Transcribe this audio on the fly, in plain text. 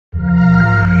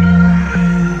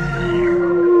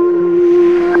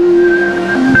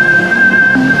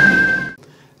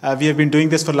We have been doing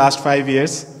this for the last 5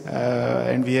 years,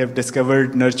 and we have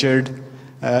discovered, nurtured,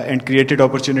 and created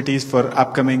opportunities for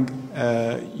upcoming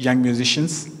young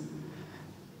musicians.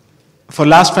 For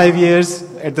the last 5 years,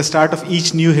 at the start of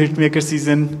each new Hitmaker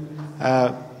season,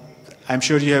 I'm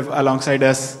sure you have, alongside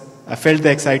us, felt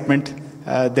the excitement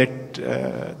that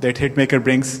Hitmaker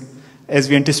brings as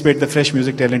we anticipate the fresh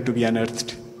music talent to be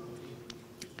unearthed.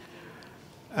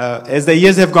 As the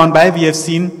years have gone by, we have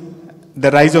seen the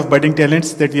rise of budding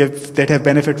talents that have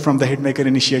benefited from the Hitmaker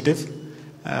initiative.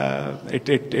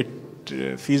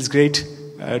 It feels great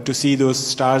to see those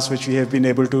stars which we have been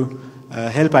able to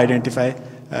help identify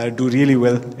do really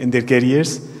well in their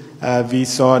careers. We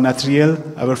saw Nathriel,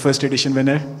 our first edition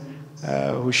winner,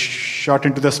 who shot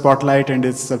into the spotlight and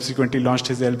has subsequently launched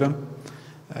his album.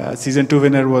 Season 2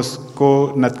 winner was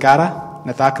Ko Natakra,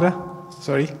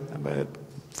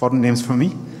 foreign names for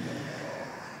me.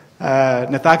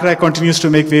 Natakra continues to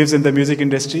make waves in the music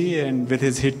industry and with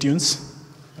his hit tunes.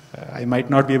 I might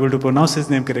not be able to pronounce his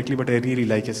name correctly, but I really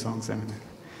like his songs.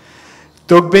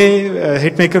 Togbe,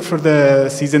 Hitmaker for the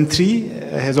season 3,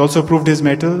 has also proved his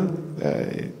mettle.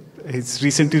 His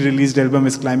recently released album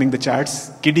is climbing the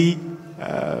charts. Kiddy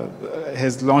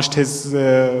has launched his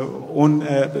own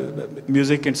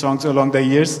music and songs along the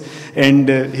years, and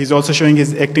he's also showing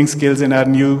his acting skills in our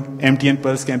new MTN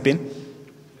Pulse campaign.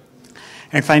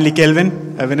 And finally,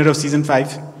 Kelvin, a winner of season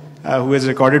 5, who has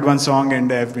recorded one song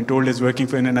and I've been told is working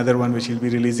for another one which he'll be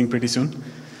releasing pretty soon.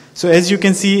 So as you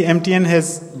can see, MTN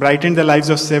has brightened the lives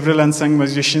of several unsung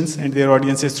musicians and their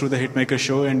audiences through the Hitmaker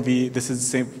show, and this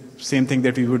is the same thing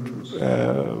that we would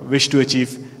wish to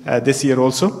achieve this year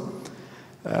also.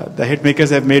 The Hitmakers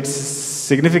have made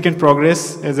significant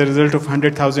progress as a result of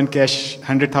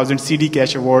 100,000 CD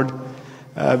cash award,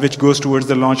 which goes towards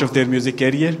the launch of their music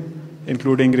career,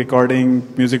 including recording,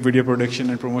 music video production,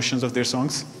 and promotions of their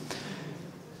songs.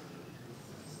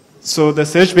 So the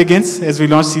search begins as we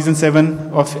launch season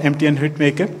 7 of MTN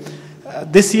Hitmaker.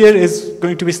 This year is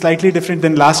going to be slightly different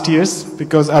than last year's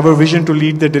because our vision to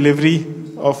lead the delivery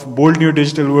of bold new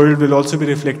digital world will also be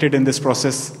reflected in this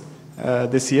process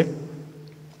this year.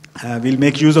 We'll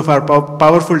make use of our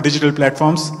powerful digital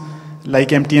platforms like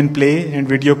MTN Play and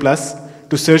Video Plus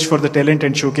to search for the talent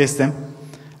and showcase them.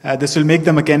 This will make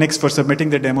the mechanics for submitting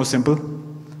the demo simple,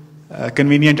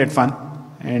 convenient and fun.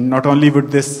 And not only would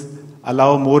this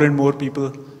allow more and more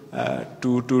people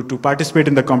to participate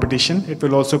in the competition, it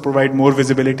will also provide more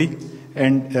visibility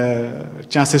and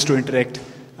chances to interact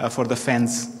for the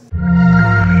fans.